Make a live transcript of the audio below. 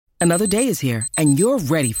Another day is here, and you're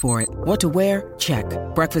ready for it. What to wear? Check.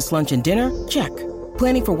 Breakfast, lunch, and dinner? Check.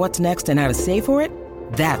 Planning for what's next and how to save for it?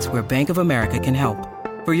 That's where Bank of America can help.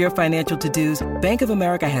 For your financial to-dos, Bank of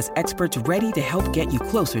America has experts ready to help get you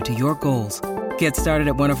closer to your goals. Get started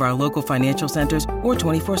at one of our local financial centers or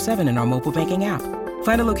 24/7 in our mobile banking app.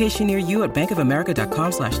 Find a location near you at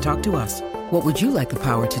bankofamerica.com/talktous. What would you like the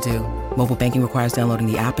power to do? Mobile banking requires downloading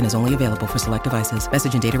the app and is only available for select devices.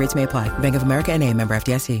 Message and data rates may apply. Bank of America N.A., member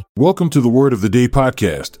FDIC. Welcome to the Word of the Day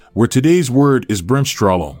podcast, where today's word is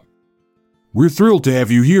Bremsstrahlung. We're thrilled to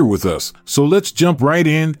have you here with us, so let's jump right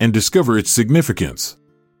in and discover its significance.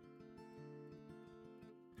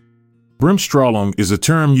 Bremsstrahlung is a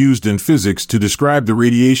term used in physics to describe the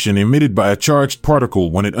radiation emitted by a charged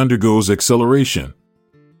particle when it undergoes acceleration.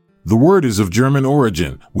 The word is of German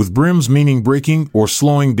origin, with Brems meaning breaking or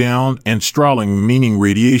slowing down and Strahlung meaning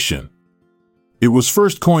radiation. It was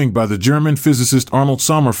first coined by the German physicist Arnold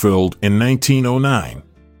Sommerfeld in 1909.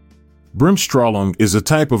 Bremsstrahlung is a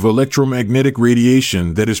type of electromagnetic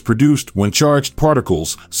radiation that is produced when charged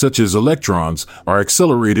particles, such as electrons, are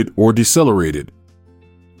accelerated or decelerated.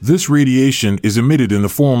 This radiation is emitted in the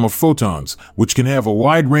form of photons, which can have a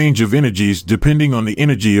wide range of energies depending on the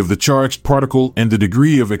energy of the charged particle and the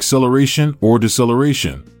degree of acceleration or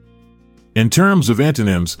deceleration. In terms of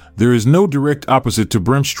antonyms, there is no direct opposite to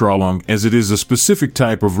Bremsstrahlung, as it is a specific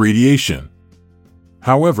type of radiation.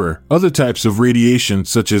 However, other types of radiation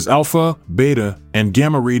such as alpha, beta, and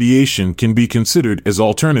gamma radiation can be considered as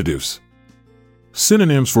alternatives.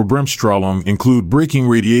 Synonyms for Bremsstrahlung include braking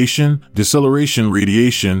radiation, deceleration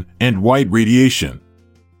radiation, and white radiation.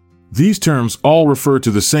 These terms all refer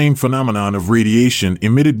to the same phenomenon of radiation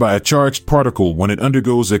emitted by a charged particle when it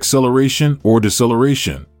undergoes acceleration or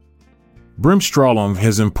deceleration. Bremsstrahlung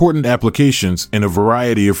has important applications in a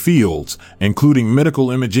variety of fields, including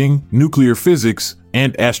medical imaging, nuclear physics,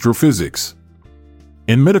 and astrophysics.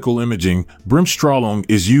 In medical imaging, Bremsstrahlung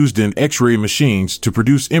is used in X-ray machines to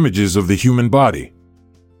produce images of the human body.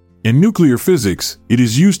 In nuclear physics, it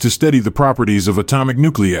is used to study the properties of atomic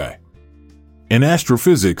nuclei. In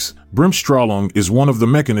astrophysics, Bremsstrahlung is one of the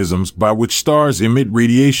mechanisms by which stars emit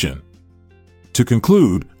radiation. To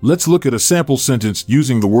conclude, let's look at a sample sentence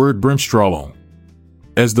using the word Bremsstrahlung.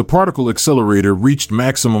 As the particle accelerator reached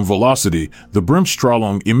maximum velocity, the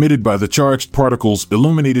Bremsstrahlung emitted by the charged particles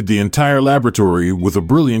illuminated the entire laboratory with a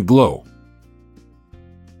brilliant glow.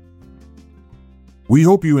 We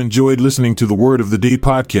hope you enjoyed listening to the Word of the Day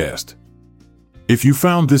podcast. If you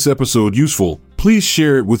found this episode useful, please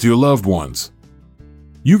share it with your loved ones.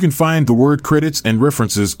 You can find the word credits and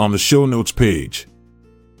references on the show notes page.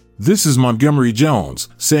 This is Montgomery Jones,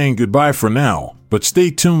 saying goodbye for now, but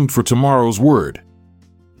stay tuned for tomorrow's word.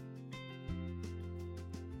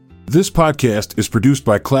 This podcast is produced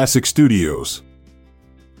by Classic Studios.